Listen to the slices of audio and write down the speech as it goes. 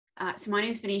So my name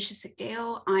is Vanisha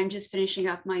Sukdeo. I'm just finishing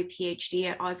up my PhD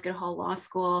at Osgoode Hall Law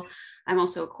School. I'm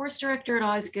also a course director at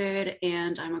Osgoode,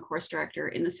 and I'm a course director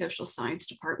in the social science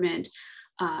department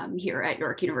here at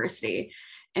York University.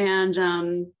 And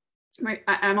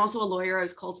I'm also a lawyer. I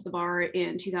was called to the bar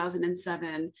in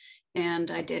 2007,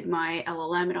 and I did my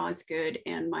LLM at Osgoode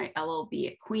and my LLB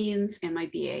at Queen's and my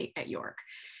BA at York.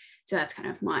 So that's kind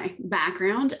of my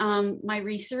background. My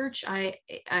research,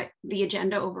 the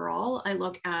agenda overall, I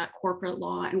look at corporate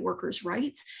law and workers'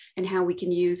 rights and how we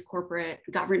can use corporate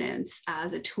governance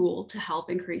as a tool to help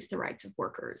increase the rights of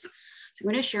workers. So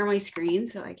I'm going to share my screen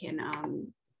so I can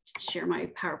share my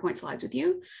PowerPoint slides with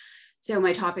you. So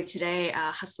my topic today,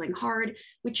 Hustling Hard,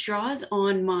 which draws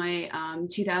on my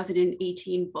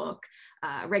 2018 book,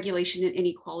 Regulation and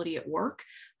Inequality at Work.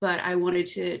 But I wanted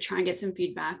to try and get some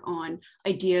feedback on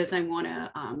ideas I want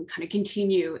to kind of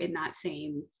continue in that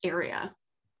same area.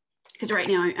 Because right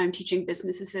now I'm teaching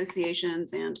business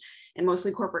associations and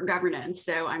mostly corporate governance.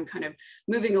 So I'm kind of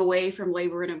moving away from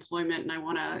labor and employment, and I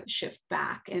want to shift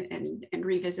back and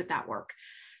revisit that work.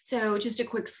 So just a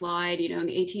quick slide, you know, in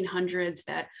the 1800s,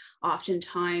 that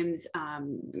oftentimes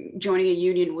joining a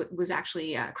union was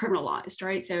actually criminalized,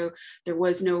 right? So there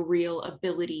was no real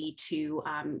ability to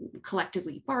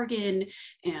collectively bargain.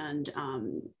 And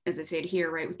as I said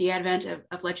here, right, with the advent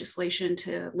of legislation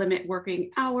to limit working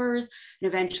hours, and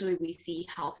eventually we see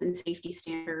health and safety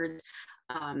standards.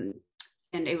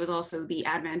 And it was also the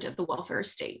advent of the welfare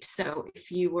state. So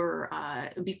if you were,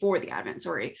 before the advent,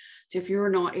 sorry. So if you were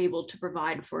not able to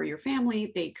provide for your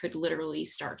family, they could literally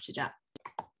starve to death.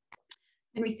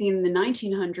 And we see in the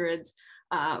 1900s,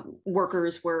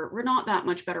 workers were not that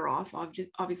much better off,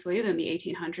 obviously, than the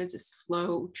 1800s, a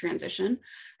slow transition,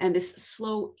 and this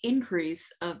slow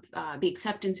increase of the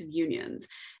acceptance of unions.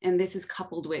 And this is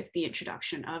coupled with the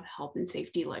introduction of health and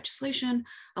safety legislation,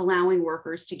 allowing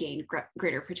workers to gain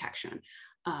greater protection.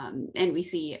 And we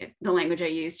see the language I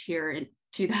used here in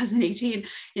 2018,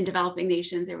 in developing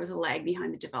nations, there was a lag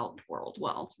behind the developed world.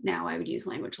 Well, now I would use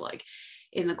language like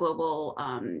in the global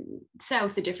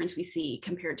South, the difference we see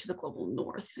compared to the global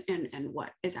North, and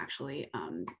what is actually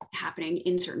happening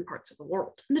in certain parts of the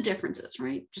world, and the differences,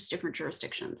 right? Just different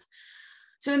jurisdictions.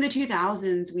 So in the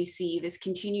 2000s, we see this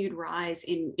continued rise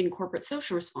in corporate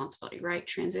social responsibility, right?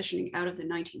 Transitioning out of the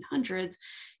 1900s.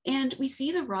 And we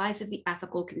see the rise of the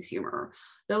ethical consumer,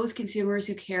 those consumers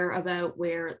who care about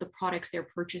where the products they're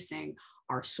purchasing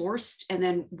are sourced and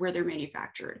then where they're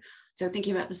manufactured. So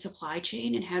thinking about the supply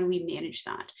chain and how do we manage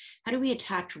that? How do we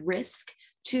attach risk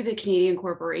to the Canadian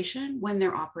corporation when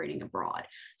they're operating abroad?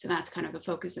 So that's kind of the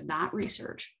focus of that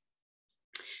research.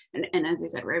 And as I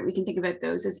said, right, we can think about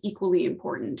those as equally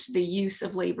important. The use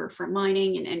of labor for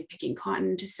mining and picking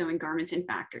cotton to sewing garments in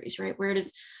factories, right? Where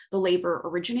does the labor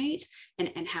originate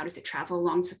and how does it travel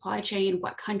along supply chain?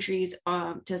 What countries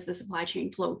does the supply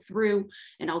chain flow through,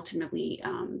 and ultimately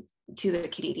to the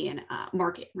Canadian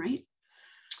market, right?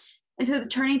 And so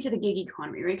turning to the gig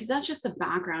economy, right? Because that's just the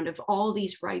background of all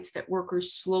these rights that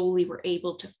workers slowly were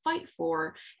able to fight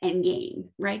for and gain,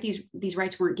 right? These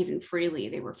rights weren't given freely,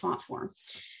 they were fought for.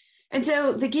 And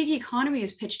so the gig economy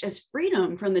is pitched as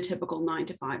freedom from the typical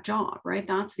 9-to-5 job, right?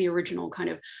 That's the original kind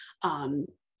of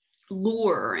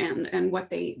lure and what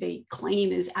they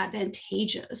claim is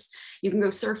advantageous. You can go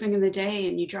surfing in the day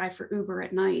and you drive for Uber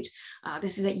at night.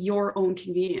 This is at your own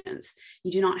convenience.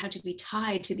 You do not have to be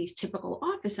tied to these typical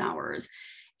office hours.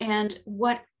 And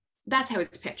that's how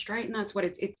it's pitched, right? And that's what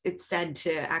it's said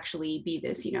to actually be,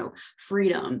 this, you know,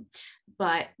 freedom.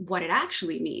 But what it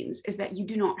actually means is that you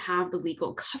do not have the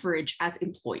legal coverage as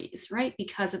employees, right?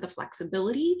 Because of the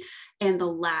flexibility and the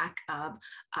lack of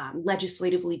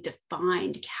legislatively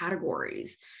defined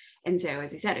categories. And so,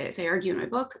 as I said, as I argue in my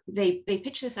book, they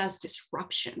pitch this as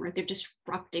disruption, right? They're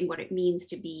disrupting what it means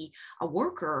to be a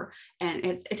worker, and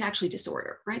it's actually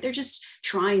disorder, right? They're just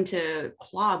trying to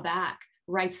claw back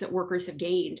rights that workers have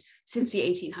gained since the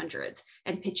 1800s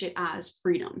and pitch it as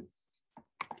freedom.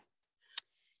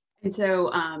 And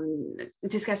so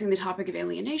discussing the topic of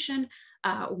alienation,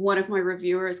 one of my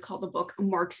reviewers called the book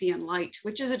Marxian light,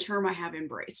 which is a term I have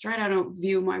embraced, right? I don't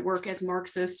view my work as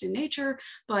Marxist in nature,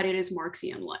 but it is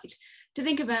Marxian light. To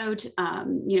think about,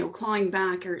 you know, clawing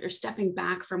back or stepping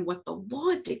back from what the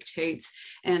law dictates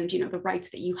and, you know, the rights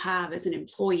that you have as an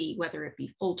employee, whether it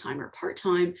be full-time or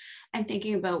part-time, and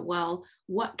thinking about, well,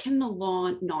 what can the law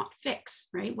not fix,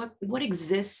 right? What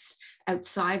exists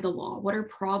outside the law? What are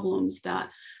problems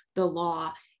that the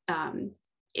law, the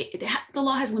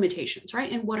law has limitations,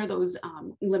 right? And what are those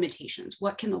limitations?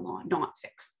 What can the law not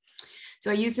fix? So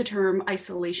I use the term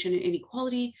isolation and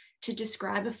inequality to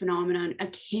describe a phenomenon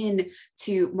akin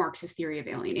to Marxist theory of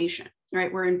alienation.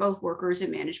 right? Wherein both workers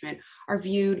and management are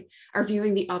viewing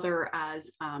the other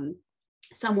as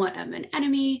somewhat of an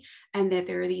enemy, and that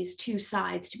there are these two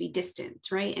sides to be distant,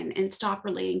 right? And stop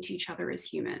relating to each other as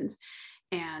humans.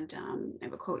 And I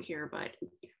have a quote here, but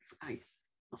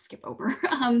I'll skip over.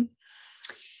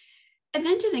 And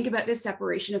then to think about this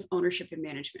separation of ownership and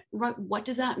management, right? What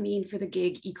does that mean for the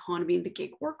gig economy and the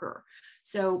gig worker?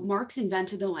 So Marx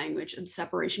invented the language of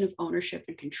separation of ownership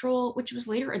and control, which was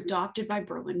later adopted by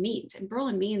Berlin Means. And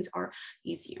Berlin Means are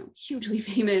these, hugely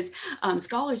famous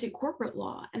scholars in corporate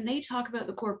law, and they talk about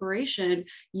the corporation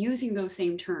using those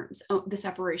same terms, the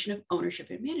separation of ownership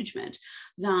and management,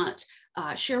 that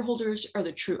shareholders are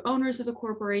the true owners of the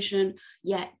corporation,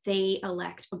 yet they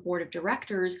elect a board of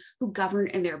directors who govern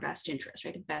in their best interest,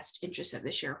 right? The best interest of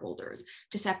the shareholders,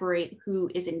 to separate who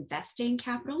is investing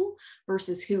capital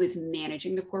versus who is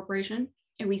managing the corporation.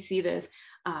 And we see this,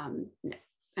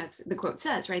 as the quote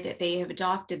says, right, that they have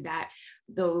adopted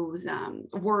those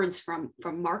words from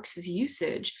Marx's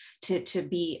usage to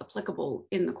be applicable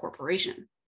in the corporation.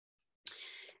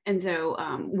 And so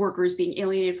workers being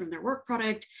alienated from their work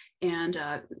product, and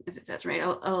as it says, right,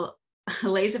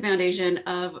 lays a foundation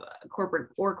of corporate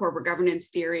governance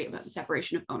theory about the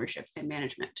separation of ownership and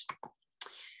management.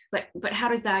 But how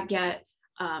does that get,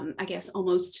 I guess,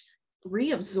 almost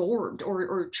reabsorbed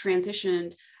or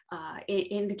transitioned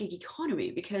in the gig economy?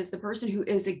 Because the person who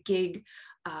is a gig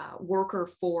worker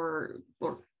or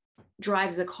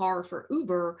drives a car for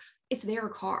Uber, it's their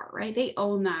car, right? They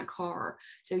own that car.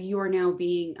 So you are now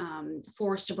being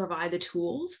forced to provide the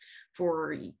tools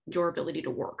for your ability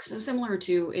to work. So similar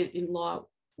to in law,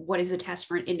 what is the test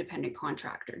for an independent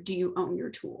contractor? Do you own your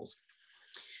tools?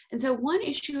 And so one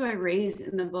issue I raised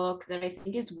in the book that I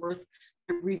think is worth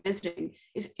revisiting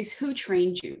is who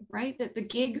trained you, right? That the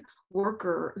gig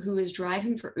worker who is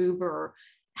driving for Uber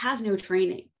has no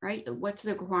training, right? What's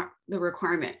the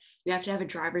requirement? You have to have a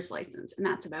driver's license, and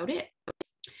that's about it.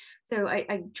 So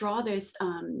I draw this,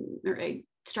 or I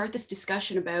start this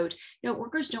discussion about,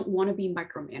 workers don't want to be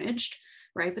micromanaged,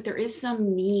 right? But there is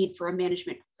some need for a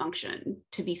management function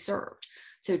to be served.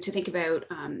 So to think about,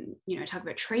 talk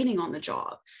about training on the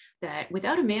job, that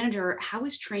without a manager, how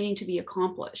is training to be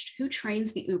accomplished? Who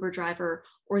trains the Uber driver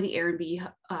or the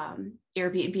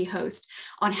Airbnb host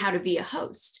on how to be a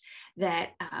host?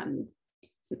 That,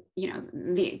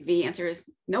 the answer is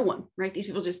no one, right? These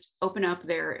people just open up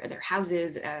their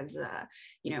houses as,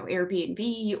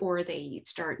 Airbnb, or they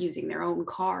start using their own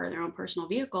car, their own personal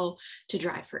vehicle to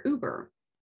drive for Uber.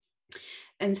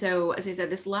 And so, as I said,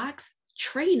 this lacks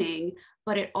training,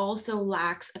 but it also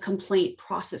lacks a complaint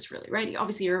process, really, right?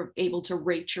 Obviously, you're able to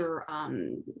rate your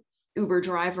Uber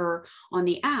driver on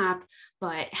the app,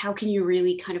 but how can you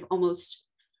really kind of almost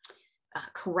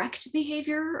correct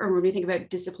behavior? Or when we think about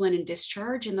discipline and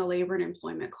discharge in the labor and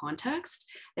employment context,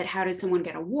 that how did someone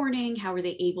get a warning? How are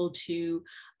they able to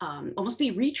almost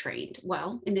be retrained?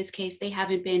 Well, in this case, they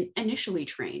haven't been initially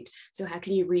trained. So how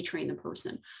can you retrain the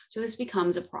person? So this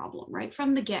becomes a problem, right?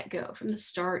 From the get-go, from the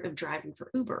start of driving for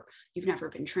Uber, you've never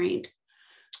been trained.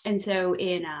 And so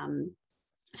in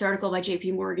this article by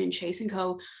JP Morgan, Chase &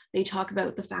 Co., they talk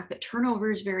about the fact that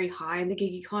turnover is very high in the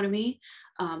gig economy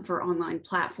for online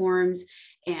platforms.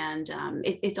 And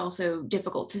it's also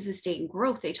difficult to sustain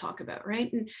growth, they talk about,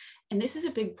 right? And this is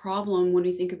a big problem when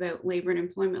we think about labor and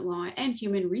employment law and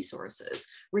human resources,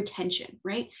 retention,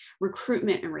 right?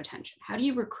 Recruitment and retention. How do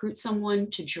you recruit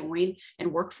someone to join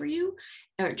and work for you,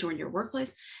 or join your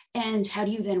workplace? And how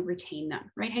do you then retain them,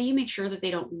 right? How do you make sure that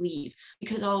they don't leave?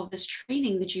 Because all of this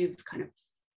training that you've kind of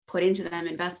put into them,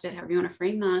 invested, however you want to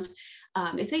frame that,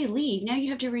 if they leave, now you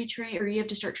have to retrain, or you have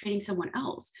to start training someone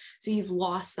else. So you've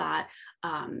lost that,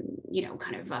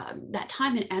 that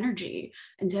time and energy.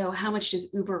 And so how much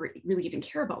does Uber really even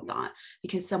care about that?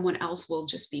 Because someone else will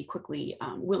just be quickly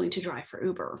willing to drive for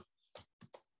Uber.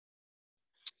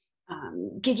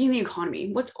 Gigging the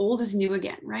economy, what's old is new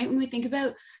again, right? When we think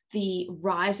about the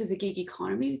rise of the gig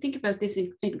economy, we think about this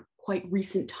in quite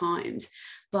recent times,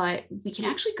 but we can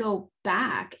actually go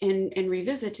back and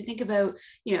revisit to think about,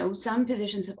 some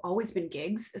positions have always been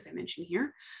gigs, as I mentioned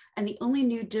here, and the only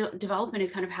new development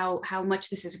is kind of how much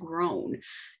this has grown.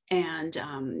 And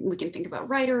we can think about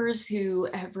writers who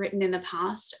have written in the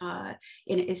past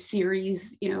in a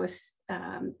series,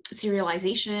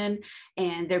 serialization,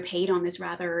 and they're paid on this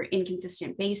rather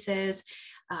inconsistent basis,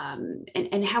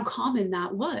 and how common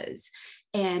that was.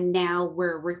 And now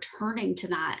we're returning to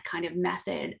that kind of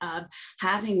method of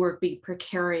having work be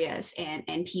precarious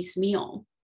and piecemeal.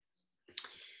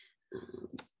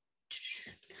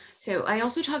 So I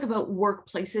also talk about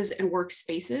workplaces and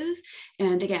workspaces.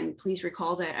 And again, please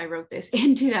recall that I wrote this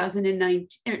in 2019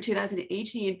 or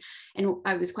 2018, and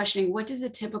I was questioning, what does a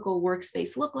typical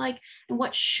workspace look like and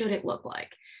what should it look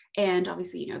like? And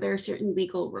obviously, there are certain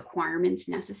legal requirements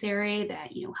necessary that,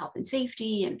 health and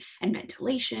safety and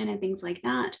ventilation and things like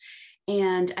that.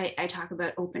 And I talk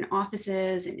about open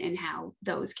offices and how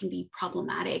those can be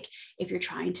problematic if you're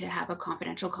trying to have a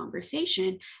confidential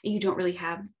conversation and you don't really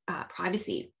have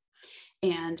privacy.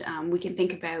 And we can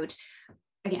think about,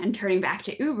 again, turning back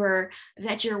to Uber,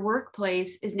 that your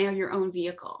workplace is now your own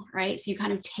vehicle, right? So you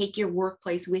kind of take your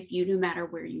workplace with you no matter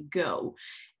where you go.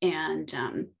 And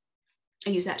I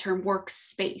use that term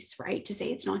workspace, right? To say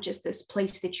it's not just this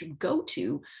place that you go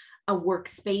to. A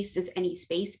workspace is any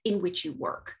space in which you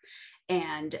work.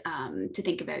 And to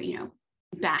think about,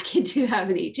 back in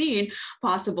 2018,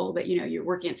 possible that, you're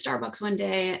working at Starbucks one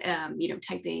day,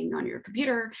 typing on your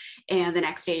computer, and the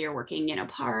next day you're working in a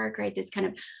park, right? This kind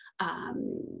of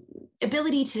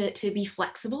ability to be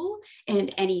flexible,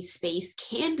 and any space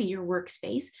can be your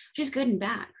workspace, which is good and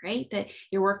bad, right? That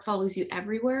your work follows you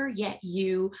everywhere, yet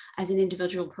you as an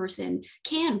individual person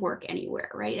can work anywhere,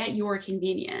 right? At your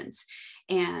convenience.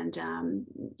 And,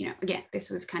 again, this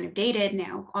was kind of dated.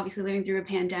 Now, obviously living through a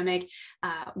pandemic,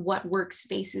 what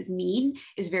workspaces mean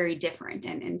is very different.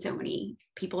 And so many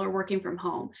people are working from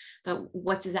home, but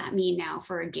what does that mean now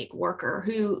for a gig worker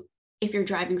who, if you're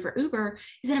driving for Uber,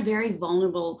 is in a very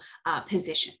vulnerable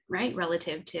position, right?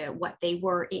 Relative to what they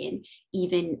were in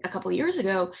even a couple of years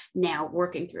ago, now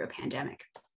working through a pandemic.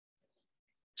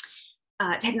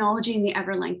 Technology and the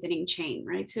ever lengthening chain,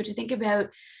 right? So to think about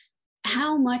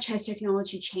how much has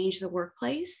technology changed the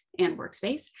workplace and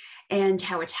workspace, and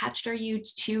how attached are you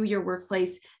to your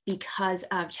workplace because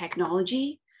of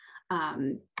technology?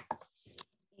 And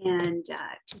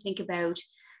to think about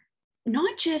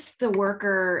not just the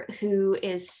worker who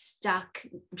is stuck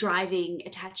driving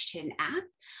attached to an app,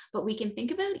 but we can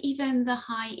think about even the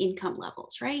high income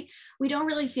levels, right? We don't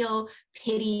really feel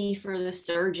pity for the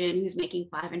surgeon who's making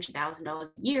 $500,000 a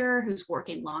year, who's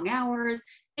working long hours.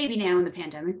 Maybe now in the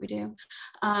pandemic we do,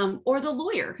 or the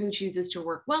lawyer who chooses to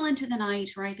work well into the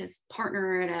night, right? This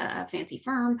partner at a fancy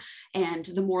firm, and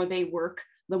the more they work,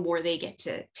 the more they get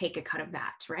to take a cut of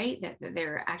that, right? That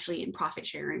they're actually in profit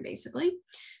sharing, basically.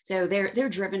 So they're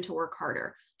driven to work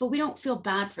harder, but we don't feel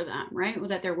bad for them, right? Well,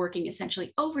 that they're working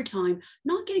essentially overtime,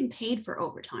 not getting paid for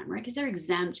overtime, right? Because they're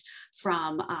exempt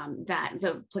from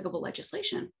the applicable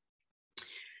legislation.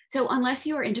 So unless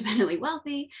you are independently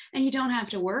wealthy and you don't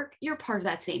have to work, you're part of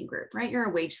that same group, right? You're a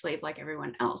wage slave like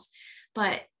everyone else.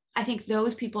 But I think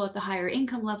those people at the higher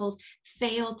income levels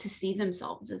fail to see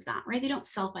themselves as that, right? They don't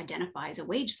self-identify as a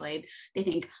wage slave. They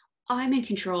think, I'm in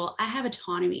control. I have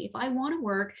autonomy. If I want to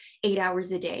work 8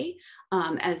 hours a day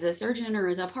as a surgeon or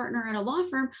as a partner at a law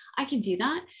firm, I can do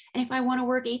that. And if I want to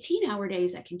work 18-hour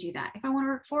days, I can do that. If I want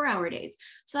to work 4-hour days.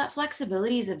 So that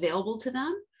flexibility is available to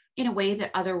them in a way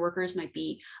that other workers might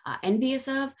be envious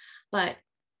of. But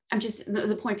I'm just,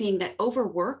 the point being that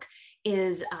overwork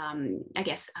is,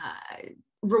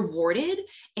 rewarded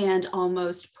and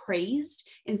almost praised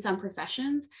in some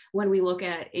professions when we look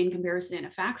at, in comparison,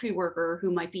 a factory worker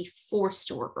who might be forced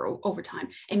to work overtime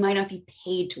and might not be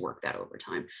paid to work that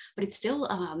overtime, but it's still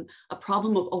a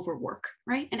problem of overwork,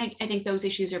 right? And I think those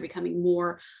issues are becoming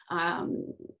more,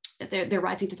 they're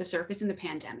rising to the surface in the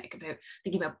pandemic, about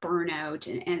thinking about burnout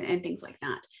and things like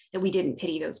that, that we didn't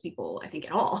pity those people, I think,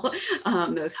 at all,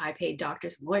 those high paid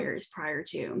doctors and lawyers prior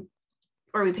to,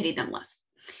 or we pitied them less.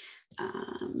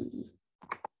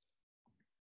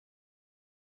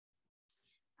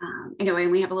 Anyway,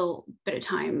 we have a little bit of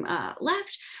time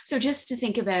left. So just to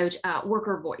think about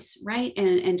worker voice, right?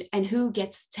 And who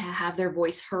gets to have their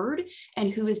voice heard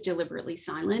and who is deliberately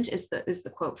silent is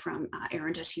the quote from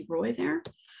Arundhati Roy there.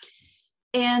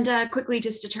 And quickly,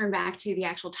 just to turn back to the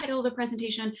actual title of the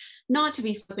presentation, not to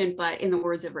be flippant, but in the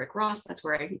words of Rick Ross, that's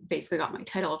where I basically got my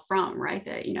title from, right?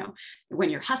 That, when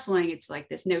you're hustling, it's like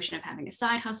this notion of having a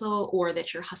side hustle, or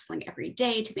that you're hustling every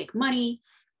day to make money.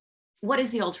 What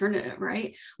is the alternative,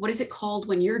 right? What is it called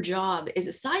when your job is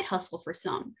a side hustle for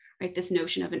some, right? This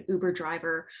notion of an Uber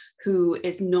driver who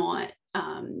is not,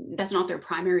 that's not their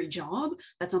primary job.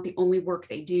 That's not the only work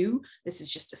they do. This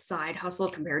is just a side hustle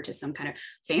compared to some kind of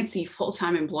fancy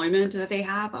full-time employment that they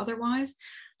have otherwise,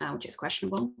 which is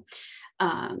questionable.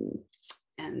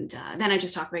 And then I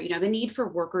just talk about, the need for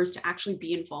workers to actually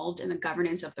be involved in the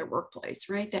governance of their workplace,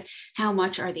 right? That how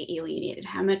much are they alienated?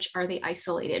 How much are they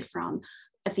isolated from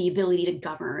the ability to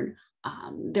govern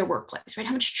their workplace, right?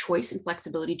 How much choice and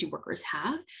flexibility do workers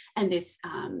have? And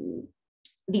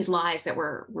these lies that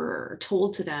were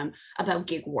told to them about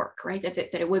gig work, right? That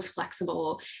it was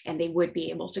flexible and they would be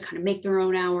able to kind of make their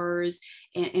own hours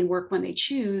and work when they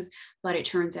choose. But it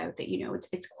turns out that,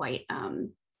 it's quite,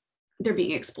 they're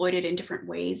being exploited in different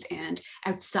ways and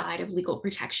outside of legal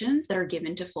protections that are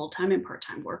given to full-time and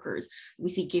part-time workers. We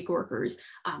see gig workers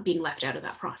being left out of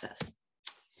that process.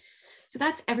 So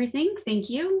that's everything. Thank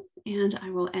you. And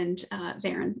I will end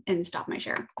there and stop my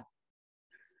share.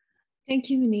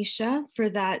 Thank you, Vanisha, for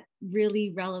that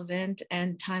really relevant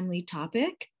and timely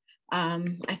topic.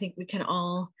 I think we can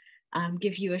all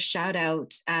give you a shout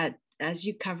out as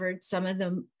you covered some of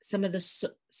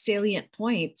the salient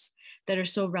points that are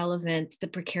so relevant, the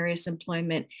precarious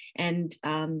employment, and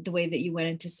the way that you went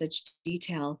into such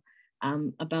detail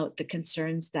about the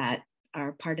concerns that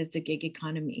are part of the gig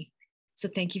economy. So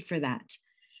thank you for that.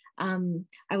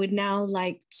 I would now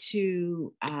like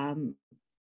to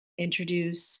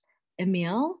introduce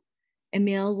Emile.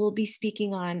 Emile will be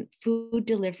speaking on food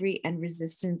delivery and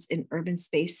resistance in urban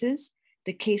spaces,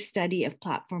 the case study of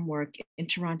platform work in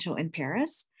Toronto and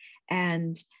Paris.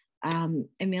 And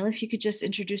Emile, if you could just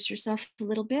introduce yourself a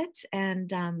little bit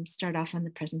and start off on the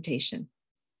presentation.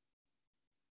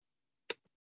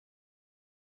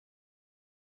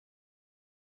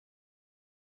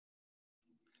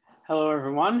 Hello,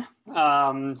 everyone.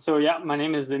 So yeah, my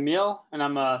name is Emile, and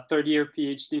I'm a third-year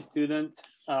PhD student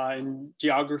in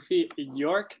geography in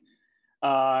York.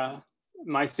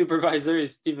 My supervisor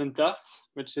is Stephen Tufts,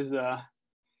 which is a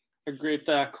great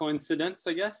coincidence,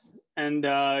 I guess. And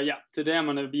yeah, today I'm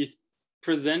going to be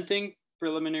presenting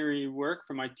preliminary work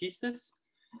for my thesis.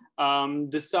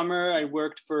 This summer, I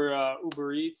worked for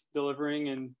Uber Eats, delivering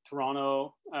in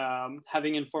Toronto,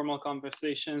 having informal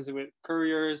conversations with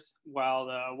couriers while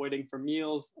waiting for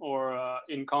meals or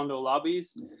in condo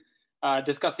lobbies,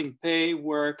 discussing pay,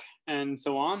 work, and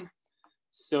so on.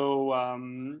 So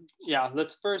yeah,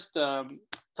 let's first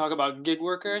talk about gig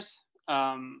workers.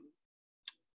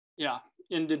 Yeah,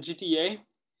 in the GTA,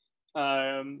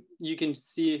 you can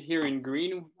see here in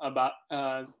green about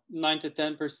 9 to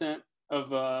 10%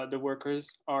 of the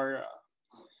workers are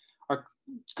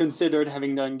considered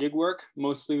having done gig work,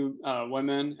 mostly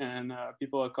women and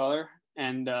people of color.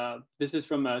 And this is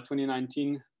from a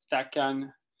 2019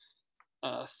 StatCan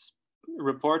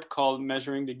report called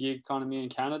Measuring the Gig Economy in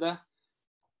Canada.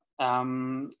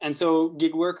 And so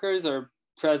gig workers are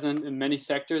present in many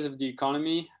sectors of the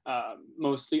economy,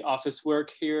 mostly office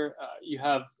work here. You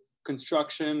have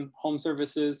construction, home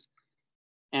services,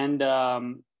 and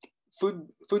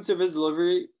food service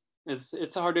delivery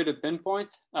it's harder to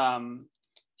pinpoint.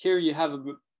 Here you have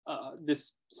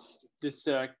this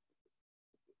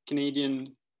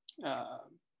Canadian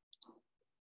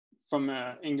from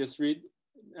Angus Reid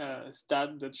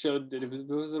stat that showed that it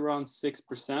was around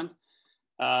 6%.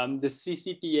 The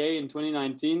CCPA in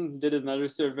 2019 did another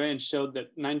survey and showed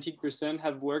that 19%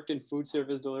 have worked in food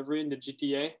service delivery in the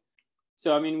GTA.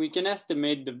 So, I mean, we can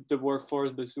estimate the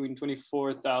workforce between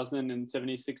 24,000 and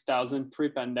 76,000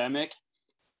 pre-pandemic.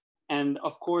 And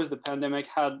of course, the pandemic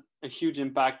had a huge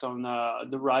impact on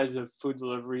the rise of food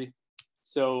delivery.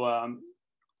 So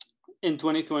in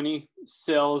 2020,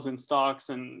 sales and stocks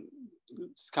and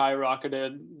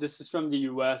skyrocketed. This is from the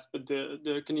US, but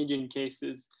the Canadian case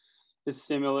is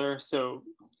similar. So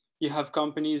you have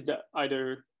companies that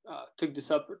either took this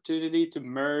opportunity to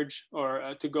merge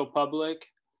or to go public.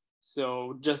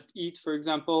 So Just Eat, for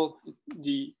example,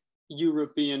 the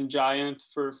European giant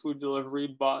for food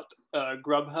delivery, bought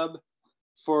Grubhub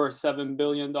for $7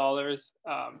 billion.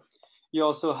 You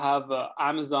also have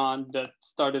Amazon that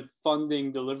started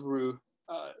funding Deliveroo,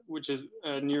 which is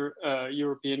a new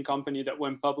European company that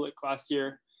went public last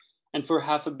year, and for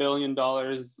 $500 million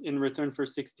in return for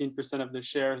 16% of the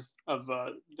shares of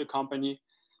the company.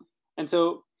 And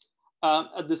so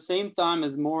at the same time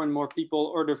as more and more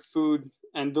people order food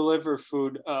and deliver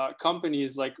food,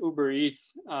 companies like Uber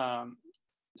Eats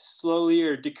slowly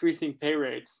are decreasing pay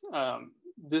rates.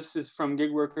 This is from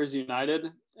Gig Workers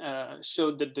United,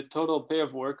 showed that the total pay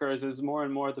of workers is more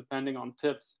and more depending on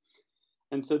tips.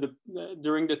 And so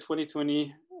during the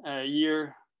 2020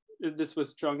 year, this was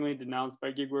strongly denounced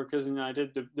by Gig Workers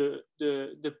United.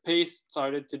 The pay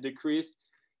started to decrease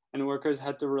and workers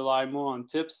had to rely more on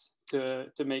tips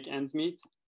to make ends meet.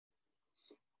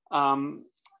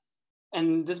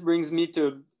 And this brings me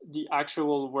to the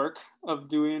actual work of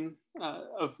doing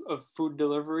of food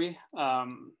delivery.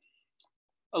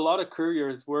 A lot of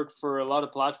couriers work for a lot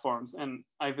of platforms, and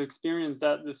I've experienced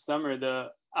that this summer. The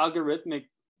algorithmic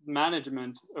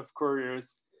management of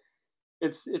couriers,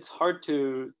 it's hard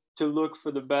to look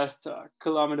for the best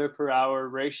kilometer per hour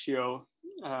ratio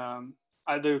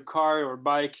either car or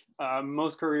bike.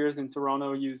 Most couriers in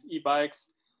Toronto use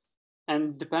e-bikes.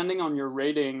 And depending on your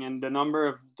rating and the number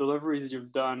of deliveries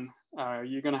you've done,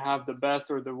 you're going to have the best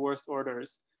or the worst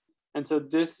orders. And so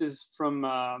this is from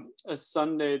a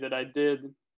Sunday that I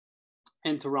did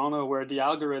in Toronto, where the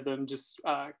algorithm just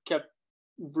kept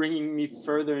bringing me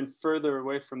further and further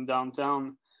away from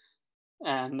downtown.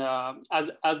 And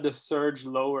as the surge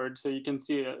lowered, so you can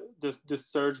see the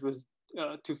surge was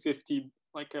 250,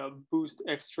 like a boost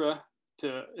extra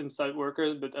to inside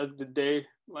workers. But as the day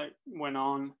went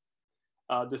on,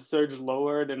 the surge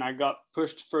lowered, and I got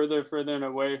pushed further and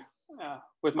away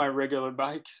with my regular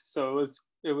bike. So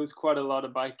it was quite a lot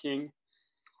of biking.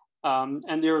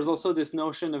 And there was also this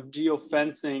notion of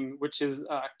geofencing, which is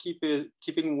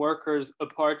keeping workers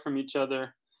apart from each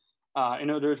other in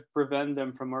order to prevent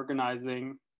them from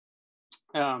organizing.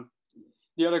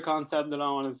 The other concept that I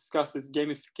want to discuss is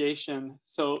gamification.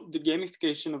 So the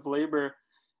gamification of labor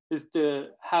is to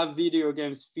have video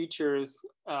games features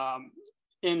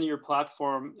in your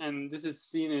platform. And this is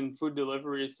seen in food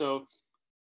delivery. So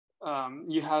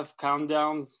you have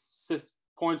countdowns,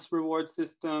 points reward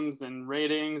systems and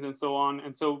ratings and so on.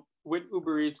 And so with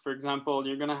Uber Eats, for example,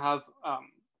 you're gonna have a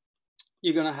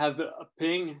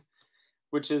ping,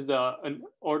 which is an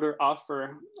order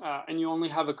offer, and you only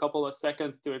have a couple of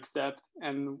seconds to accept.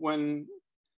 And when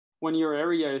your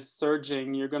area is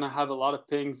surging, you're gonna have a lot of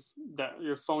pings that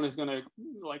your phone is gonna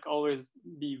always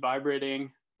be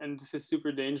vibrating. And this is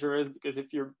super dangerous because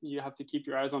if you have to keep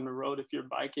your eyes on the road if you're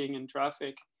biking in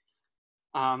traffic.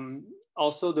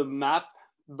 Also, the map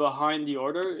behind the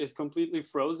order is completely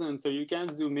frozen, so you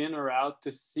can't zoom in or out to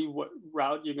see what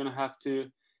route you're gonna have to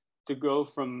go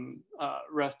from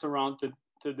restaurant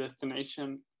to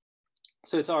destination.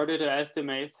 So it's harder to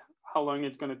estimate how long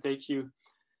it's gonna take you.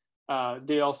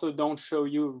 They also don't show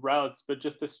you routes, but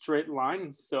just a straight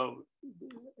line. So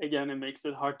again, it makes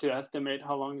it hard to estimate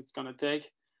how long it's gonna take.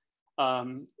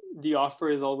 The offer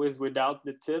is always without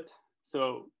the tip.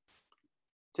 So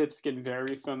tips can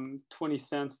vary from 20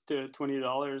 cents to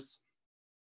 $20.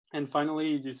 And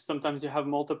finally, sometimes you have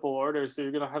multiple orders. So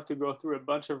you're gonna have to go through a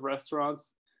bunch of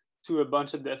restaurants to a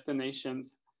bunch of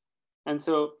destinations. And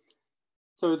so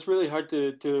it's really hard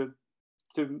to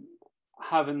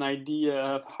have an idea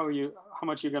of how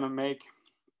much you're gonna make.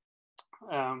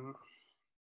 And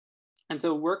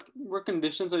so work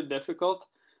conditions are difficult.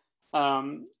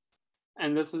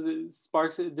 And this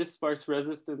sparks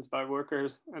resistance by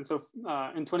workers. And so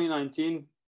in 2019,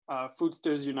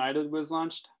 Foodsters United was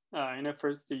launched in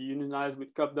efforts to unionize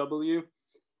with CUPW.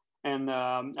 And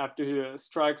after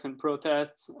strikes and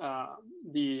protests,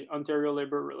 the Ontario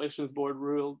Labour Relations Board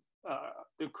ruled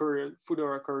the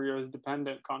Foodora couriers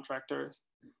dependent contractors,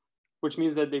 which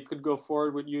means that they could go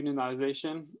forward with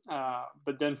unionization.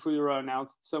 But then Foodora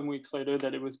announced some weeks later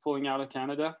that it was pulling out of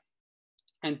Canada.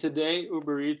 And today,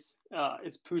 Uber Eats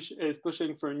is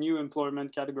pushing for a new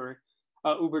employment category,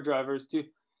 Uber drivers too,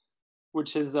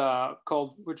 which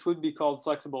would be called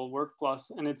Flexible Work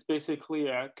Plus, and it's basically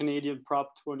a Canadian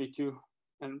Prop 22,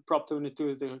 and Prop 22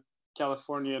 is the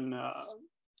Californian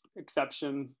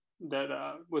exception that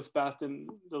was passed in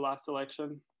the last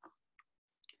election.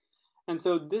 And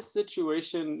so this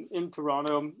situation in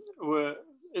Toronto,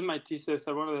 in my thesis,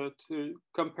 I wanted to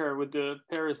compare with the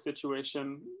Paris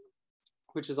situation,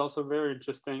 which is also very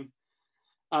interesting.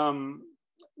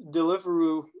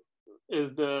 Deliveroo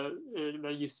is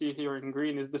that you see here in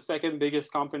green is the second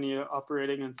biggest company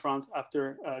operating in France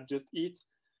after Just Eat,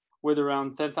 with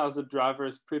around 10,000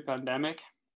 drivers pre-pandemic.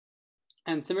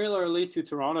 And similarly to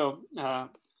Toronto,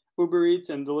 Uber Eats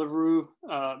and Deliveroo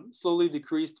slowly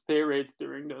decreased pay rates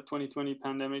during the 2020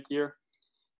 pandemic year,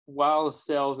 while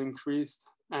sales increased.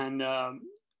 And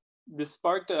this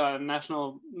sparked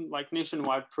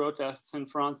nationwide protests in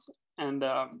France. And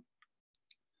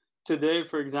today,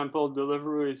 for example,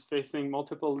 Deliveroo is facing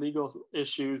multiple legal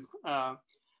issues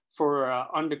for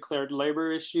undeclared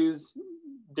labor issues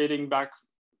dating back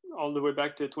all the way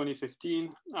back to 2015.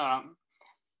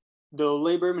 The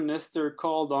labor minister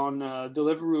called on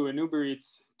Deliveroo and Uber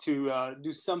Eats to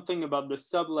do something about the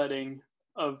subletting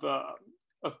of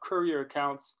courier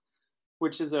accounts,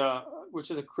 which is a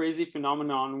crazy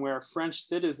phenomenon where French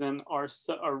citizens are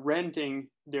renting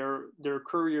their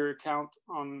courier account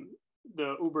on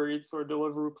the Uber Eats or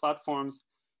Deliveroo platforms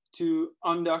to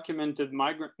undocumented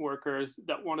migrant workers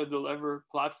that want to deliver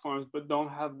platforms but don't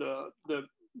have the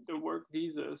work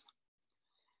visas.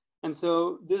 And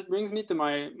so this brings me to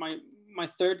my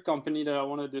third company that I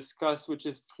want to discuss, which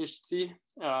is Frischti.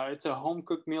 It's a home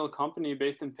cooked meal company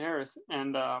based in Paris.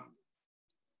 And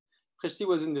Frischti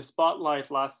was in the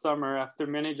spotlight last summer after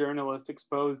many journalists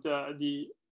exposed the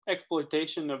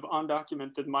exploitation of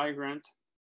undocumented migrant.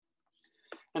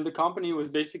 And the company was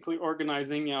basically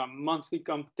organizing a monthly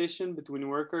competition between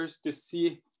workers to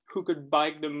see who could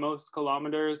bike the most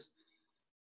kilometers.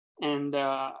 And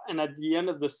at the end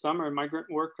of the summer, migrant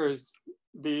workers,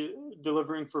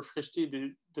 delivering for Frishti,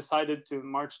 they decided to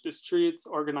march the streets,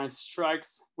 organize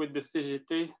strikes with the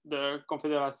CGT, the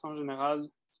Confédération Générale du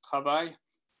Travail,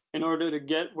 in order to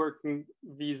get working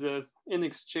visas in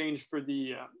exchange for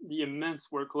the immense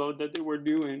workload that they were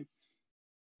doing.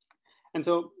 And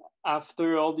so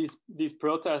after all these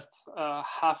protests,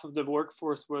 half of the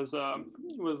workforce was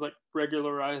like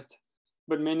regularized,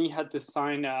 but many had to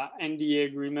sign NDA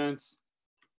agreements.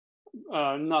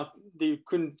 They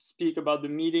couldn't speak about the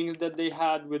meetings that they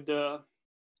had with the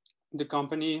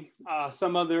company.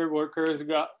 Some other workers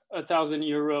got 1,000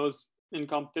 euros in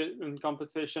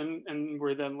compensation and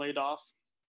were then laid off.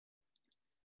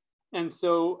 And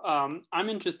so I'm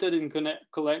interested in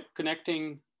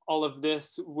connecting all of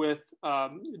this with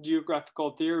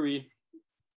geographical theory.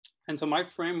 And so my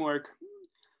framework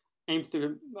aims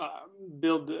to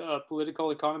build a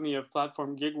political economy of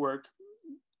platform gig work.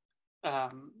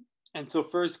 And so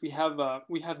first we have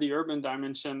the urban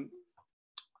dimension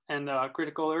and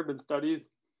critical urban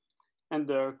studies and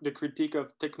the critique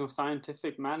of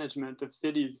techno-scientific management of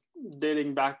cities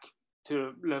dating back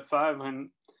to Lefebvre. And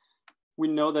we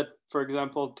know that, for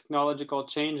example, technological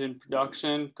change in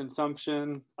production,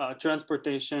 consumption,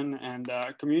 transportation, and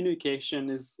communication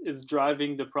is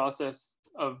driving the process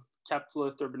of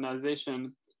capitalist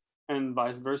urbanization and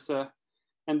vice versa.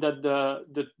 And that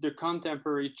the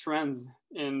contemporary trends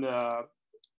in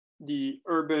the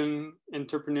urban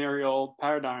entrepreneurial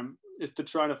paradigm is to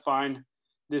try to find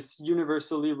this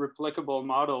universally replicable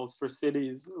models for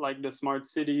cities, like the smart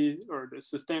city or the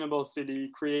sustainable city,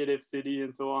 creative city,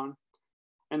 and so on.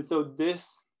 And so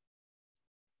this,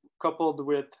 coupled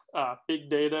with big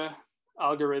data,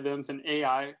 algorithms, and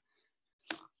AI,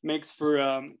 makes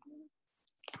for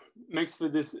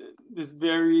this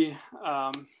very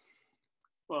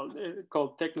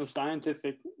called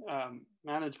techno-scientific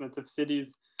management of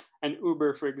cities. And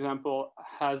Uber, for example,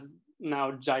 has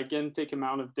now gigantic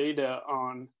amount of data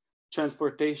on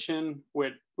transportation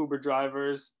with Uber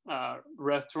drivers,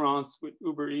 restaurants with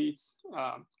Uber Eats,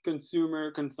 consumer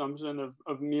consumption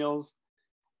of meals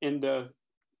in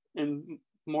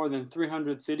more than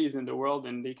 300 cities in the world,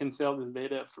 and they can sell this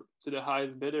data to the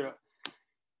highest bidder.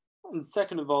 And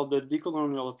second of all, the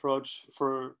decolonial approach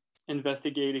for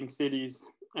investigating cities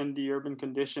and the urban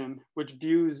condition, which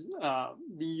views the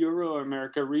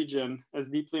Euro-America region as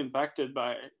deeply impacted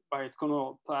by its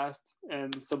colonial past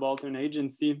and subaltern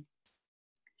agency.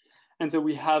 And so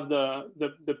we have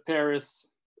the Paris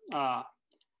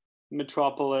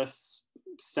metropolis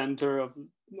center of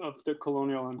the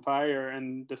colonial empire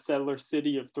and the settler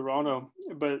city of Toronto.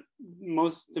 But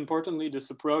most importantly, this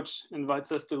approach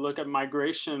invites us to look at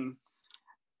migration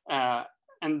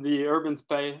and the urban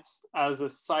space as a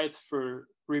site for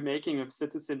remaking of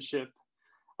citizenship,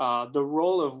 the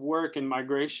role of work in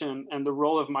migration and the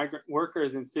role of migrant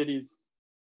workers in cities.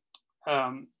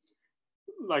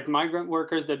 Like migrant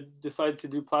workers that decide to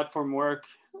do platform work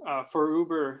for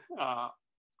Uber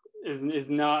is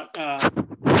not,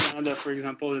 Canada, for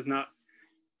example, is not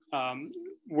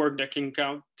work that can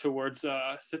count towards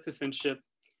citizenship.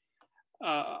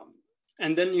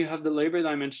 And then you have the labor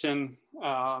dimension.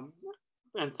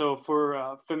 And so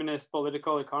for feminist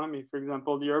political economy, for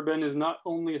example, the urban is not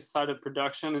only a site of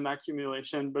production and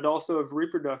accumulation, but also of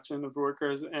reproduction of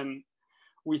workers. And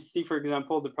we see, for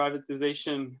example, the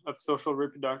privatization of social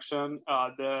reproduction,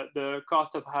 the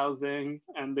cost of housing,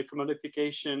 and the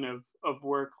commodification of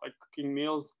work, like cooking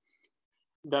meals,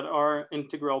 that are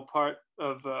integral part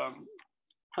of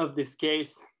this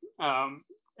case. And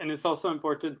it's also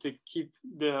important to keep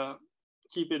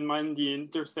in mind the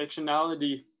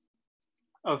intersectionality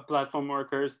of platform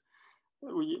workers,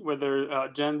 whether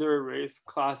gender, race,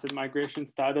 class, and migration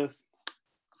status.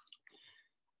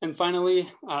 And finally,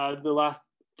 the last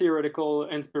theoretical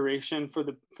inspiration for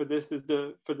this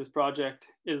project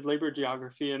is labor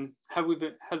geography. And as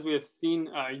we have seen,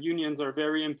 unions are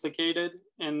very implicated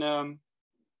in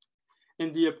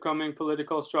the upcoming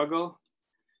political struggle.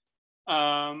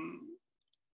 And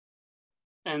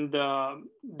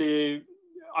they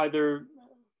either,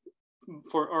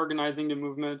 for organizing the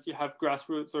movement, you have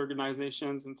grassroots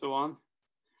organizations and so on.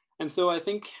 And so I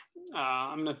think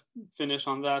I'm going to finish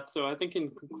on that. So I think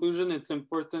in conclusion, it's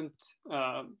important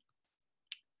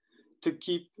to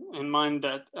keep in mind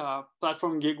that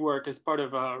platform gig work is part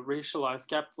of a racialized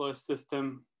capitalist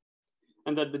system,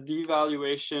 and that the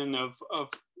devaluation of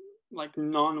like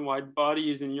non-white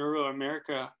bodies in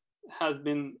Euro-America has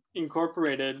been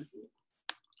incorporated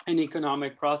in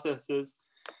economic processes.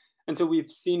 And so we've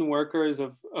seen workers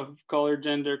of color,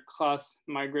 gender, class,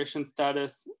 migration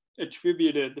status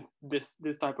attributed this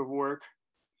type of work,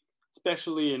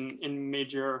 especially in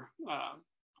major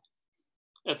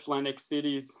Atlantic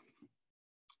cities,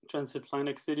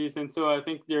 transatlantic cities. And so I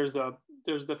think there's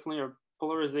definitely a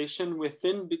polarization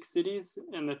within big cities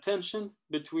and the tension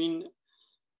between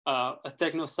a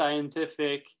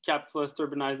techno-scientific capitalist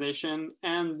urbanization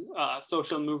and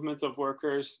social movements of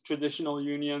workers, traditional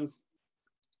unions,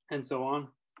 and so on.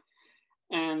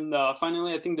 And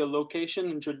finally, I think the location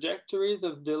and trajectories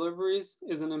of deliveries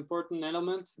is an important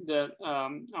element that I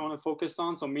want to focus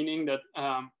on. So meaning that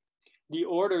the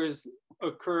orders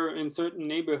occur in certain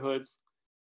neighborhoods,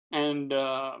 and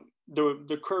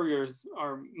the couriers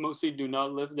mostly do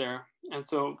not live there. And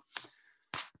so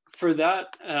for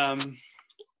that,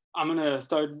 I'm gonna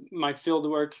start my field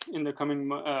work in the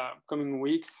coming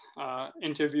weeks,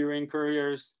 interviewing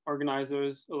couriers,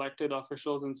 organizers, elected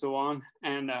officials, and so on.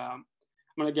 And I'm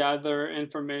gonna gather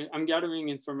information. I'm gathering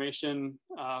information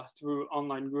through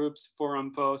online groups,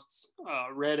 forum posts,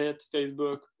 Reddit,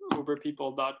 Facebook,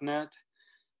 uberpeople.net,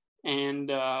 and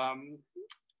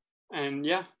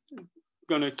yeah,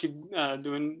 gonna keep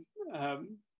doing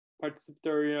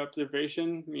participatory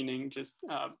observation, meaning just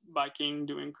biking,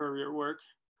 doing courier work.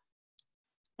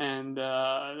 And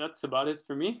that's about it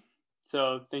for me.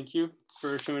 So thank you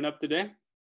for showing up today.